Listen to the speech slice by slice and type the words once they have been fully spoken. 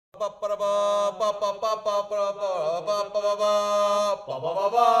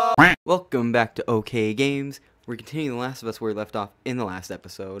Welcome back to OhKay Games. We're continuing The Last of Us where we left off in the last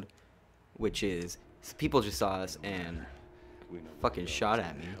episode, which is people just saw us and fucking shot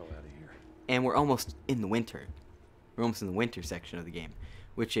at me. And we're almost in the winter. We're almost in the winter section of the game,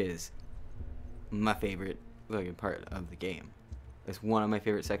 which is my favorite fucking part of the game. It's one of my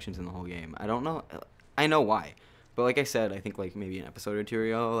favorite sections in the whole game. I don't know. I know why. But like I said, I think like maybe an episode or two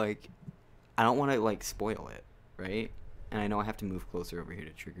ago, like I don't want to like spoil it, right? And I know I have to move closer over here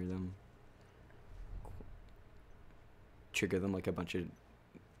to trigger them. Trigger them like a bunch of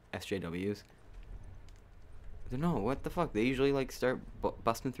SJWs. I don't know, what the fuck? They usually like start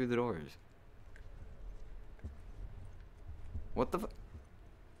busting through the doors. What the fu-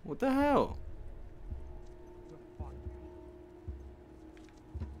 What the hell?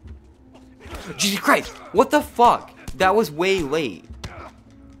 Jesus Christ! What the fuck? That was way late.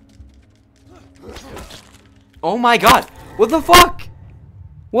 Oh my god! What the fuck?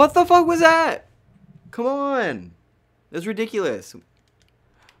 What the fuck was that? Come on! That's ridiculous.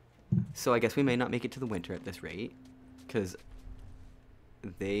 So I guess we may not make it to the winter at this rate, because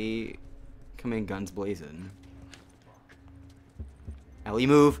they come in guns blazing. Ellie,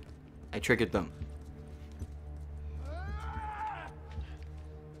 move! I triggered them.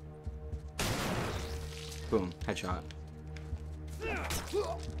 Boom, headshot.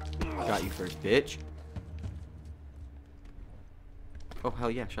 Got you first, bitch. Oh,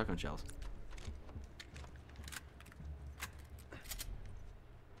 hell yeah, shotgun shells.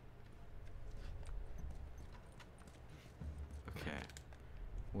 Okay.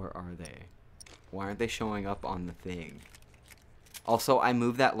 Where are they? Why aren't they showing up on the thing? Also, I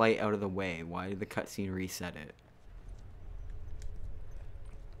moved that light out of the way. Why did the cutscene reset it?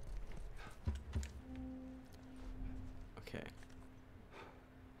 Okay.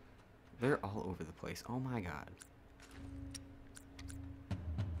 They're all over the place. Oh my god.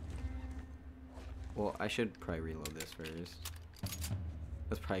 Well, I should probably reload this first.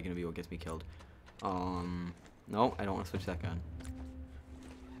 That's probably gonna be what gets me killed. No, I don't want to switch that gun.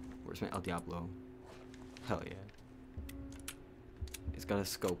 Where's my El Diablo? Hell yeah. It's got a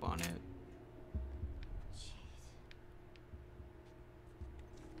scope on it.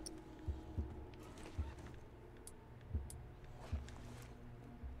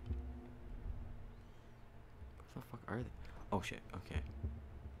 What the fuck are they? Oh shit, okay.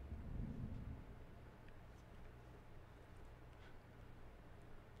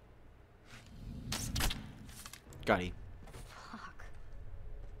 Got it. Fuck.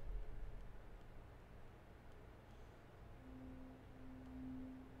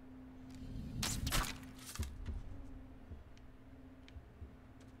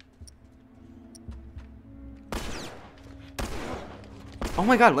 Oh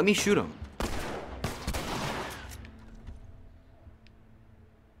my god, let me shoot him.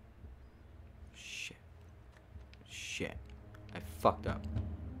 Shit. Shit. I fucked up.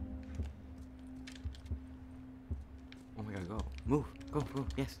 Oh my god, go. Move. Go, go.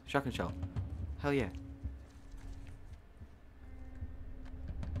 Yes. Shotgun shell. Hell yeah.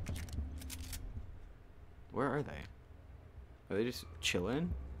 Where are they? Are they just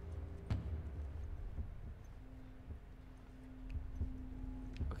chilling?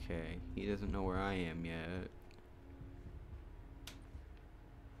 Okay. He doesn't know where I am yet.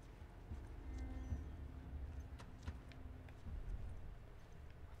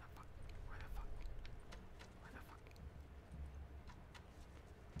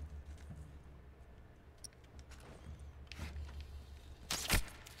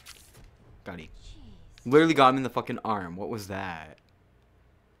 Got it. Literally got him in the fucking arm. What was that?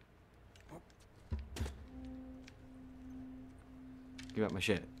 Give up my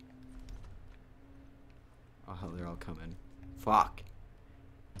shit. Oh hell, they're all coming. Fuck.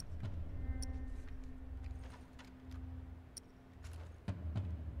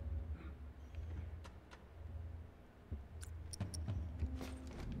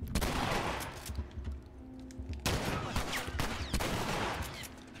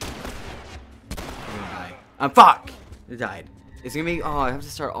 I'm fuck! I died. It's gonna be. Oh, I have to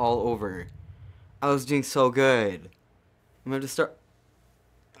start all over. I was doing so good. I'm gonna have to start.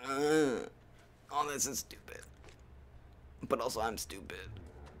 Oh, this is stupid. But also, I'm stupid.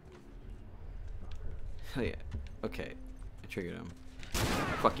 Hell yeah. Okay. I triggered him.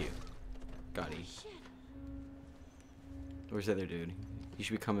 Fuck you. Got he. Where's the other dude? He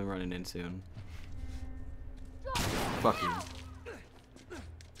should be coming running in soon. Fuck you.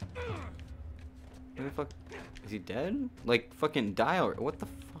 Where the fuck? Is he dead? Like, fucking die or what the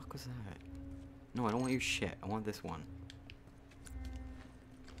fuck was that? No, I don't want your shit. I want this one.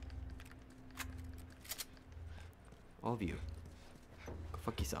 All of you. Go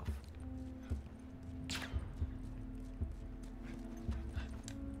fuck yourself.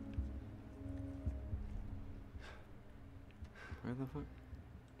 Where the fuck?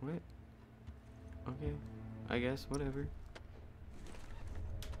 What? Okay. I guess, whatever.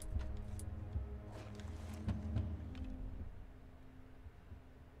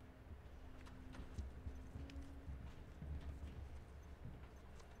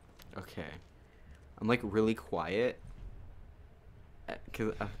 Okay. I'm like really quiet.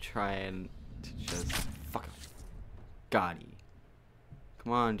 Cause I'm trying to just fuck him. Got he.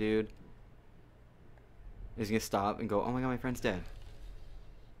 Come on, dude. He's gonna stop and go, oh my god, my friend's dead.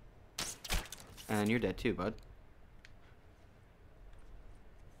 And you're dead too, bud.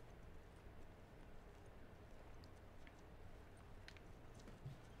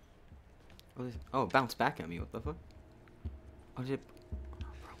 Oh, it bounced back at me. What the fuck? Oh, did it? Oh,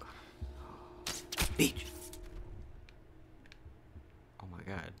 bro, got him. Beach. Oh my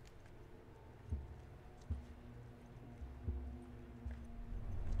god.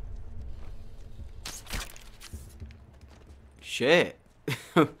 Shit.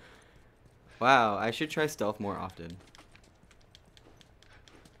 Wow, I should try stealth more often.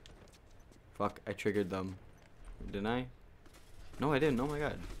 Fuck, I triggered them. Didn't I? No, I didn't. Oh my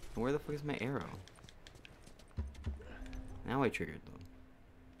god. Where the fuck is my arrow? Now I triggered them.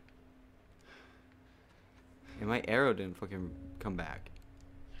 And my arrow didn't fucking come back.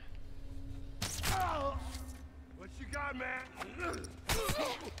 What you got, man?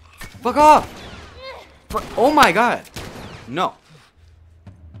 Fuck off! Oh my god! No.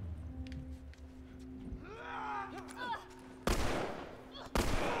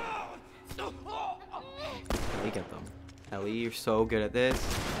 Ellie, get them. Ellie, you're so good at this.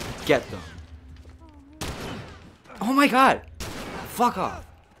 Get them. Oh my god! Fuck off!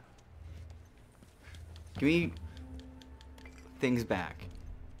 Give me things back.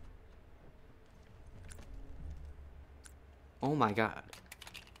 Oh my god.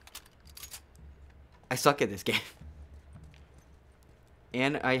 I suck at this game.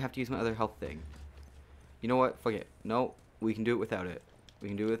 And I have to use my other health thing. You know what? Fuck it. No, we can do it without it. We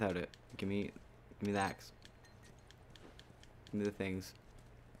can do it without it. Give me the axe. Give me the things.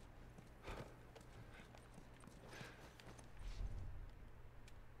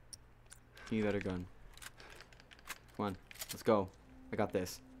 Give me a better gun. Come on, let's go. I got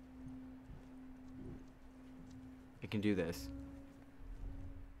this. I can do this.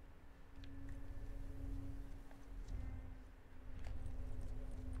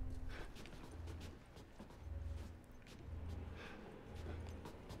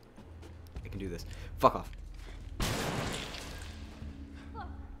 I can do this. Fuck off.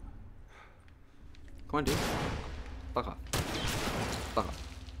 Come on, dude. Fuck off. Fuck off.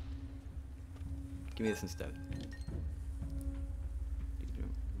 Give me this instead.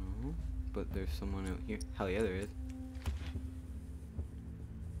 No, but there's someone out here. Hell yeah, there is.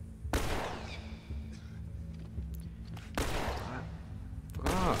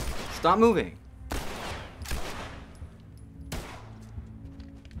 Fuck off. Stop moving.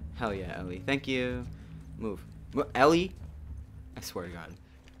 Hell yeah, Ellie. Thank you. Move. Ellie? I swear to God.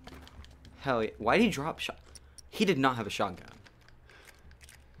 Hell yeah. Why did he drop shot? He did not have a shotgun.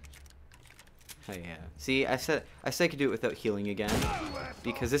 Hell yeah. See, I said I could do it without healing again.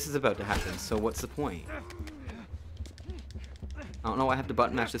 Because this is about to happen, so what's the point? I don't know why I have to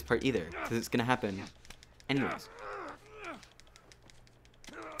button mash this part either. Because it's gonna happen anyways.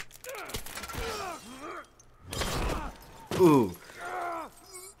 Ooh.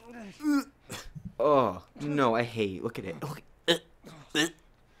 Oh, no, I hate. Look at it. Look.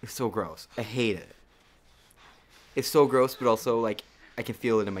 It's so gross. I hate it. It's so gross, but also, like, I can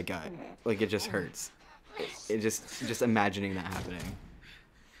feel it in my gut. Like, it just hurts. It just imagining that happening.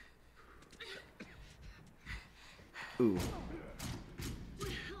 Ooh. What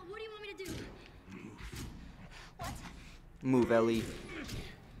do you want me to do? What? Move, Ellie.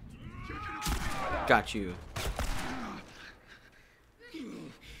 Got you.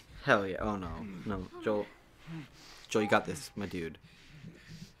 Hell yeah. Oh, no. No, Joel. Joel, you got this, my dude.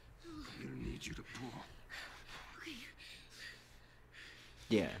 I need you to pull.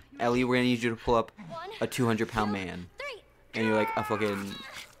 Yeah. Ellie, we're gonna need you to pull up a 200-pound man. And you're like a fucking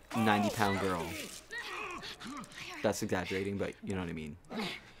 90-pound girl. That's exaggerating, but you know what I mean.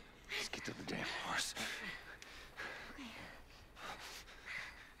 Let's get to the damn horse.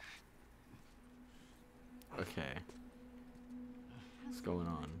 Okay. What's going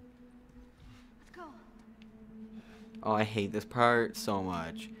on? Let's go. Oh, I hate this part so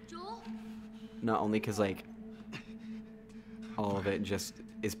much. Joel? Not only because, like, all of it just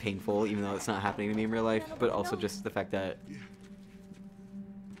is painful, even though it's not happening to me in real life, but also just the fact that,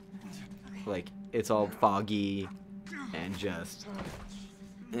 like, it's all foggy and just,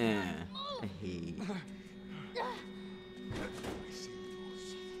 I hate.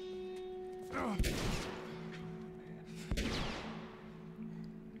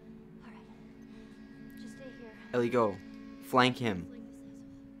 Just stay here. Ellie, go. Flank him.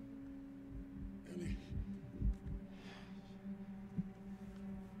 Ellie.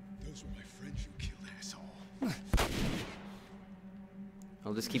 Those were my friends you killed, asshole.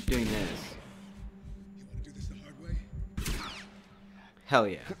 I'll just keep doing this. You want to do this the hard way? Hell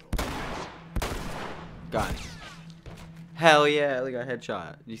yeah. Got it. Hell yeah, Ellie got a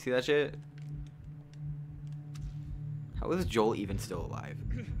headshot. Did you see that shit? How is Joel even still alive?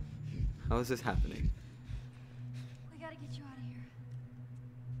 How is this happening? We gotta get you out of here.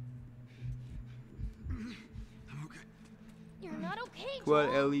 I'm okay. You're not okay, Come on,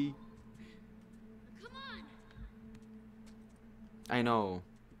 Joel. Ellie. Come on. I know.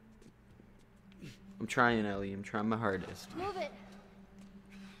 I'm trying, Ellie. I'm trying my hardest. Move it.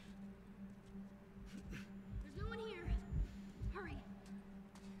 There's no one here. Hurry.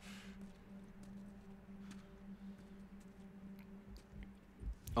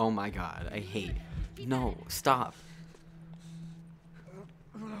 Oh my god, I hate. No, stop.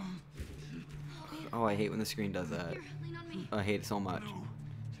 Oh, I hate when the screen does that. Here, lean on me. I hate it so much.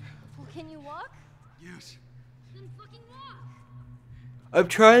 Well, can you walk? Yes. Then fucking walk. I'm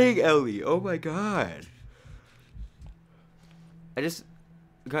trying, Ellie. Oh my god. I just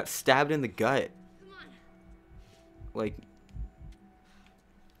got stabbed in the gut. Come on. Like,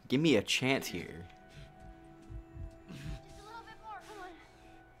 give me a chance here. Just a little bit more. Come on.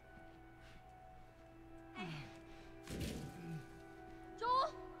 Hey.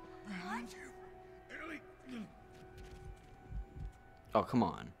 Joel? Behind you. Ellie. Oh, come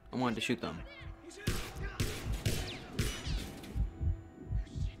on. I wanted to shoot them. Shit.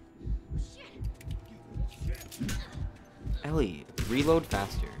 Ellie, reload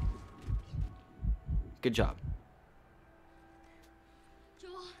faster. Good job.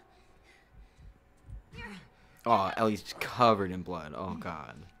 Joel. Here. Oh, Ellie's just covered in blood. Oh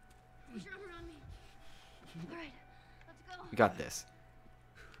god. Put your arm around me. All right. Let's go. We got this.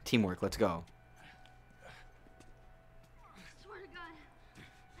 Teamwork, let's go. Swear to God,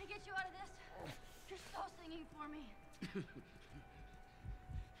 I get you out of this. You're so singing for me.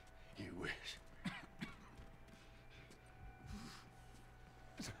 You wish.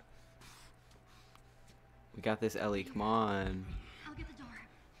 We got this, Ellie. Come on. I'll get the door.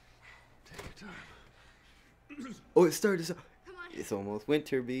 Take your time. Oh, it started. Come on. It's almost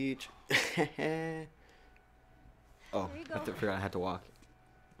Winter Beach. Oh, There you I go. forgot I had to walk.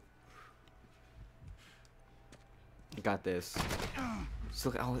 I got this. So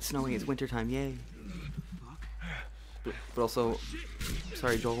look, oh, it's snowing. It's winter time. Yay. But also,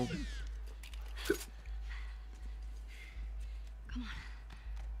 sorry, Joel. Come on.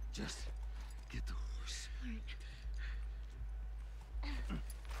 Just get the horse. All right.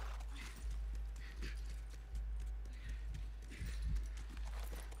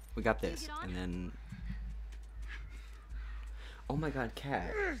 We got this. get on? And then. Oh my god,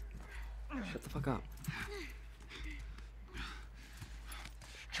 cat. Shut the fuck up.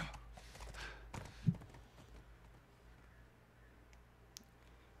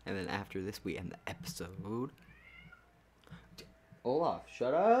 And then after this, we end the episode. Olaf,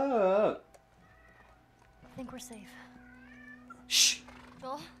 shut up! I think we're safe. Shh!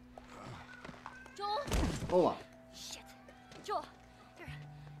 Joel? Joel? Olaf! Shit. Joel. Here.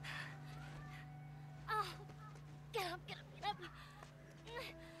 Oh. Get up, get up, get up.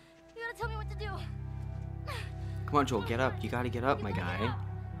 You gotta tell me what to do. Come on, Joel, get up. You gotta get up, my guy. Joel?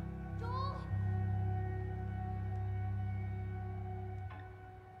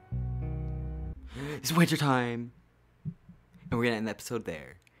 It's winter time! And we're gonna end the episode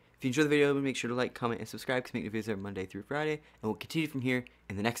there. If you enjoyed the video, make sure to like, comment, and subscribe because we make new videos every Monday through Friday. And we'll continue from here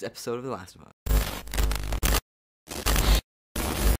in the next episode of The Last of Us.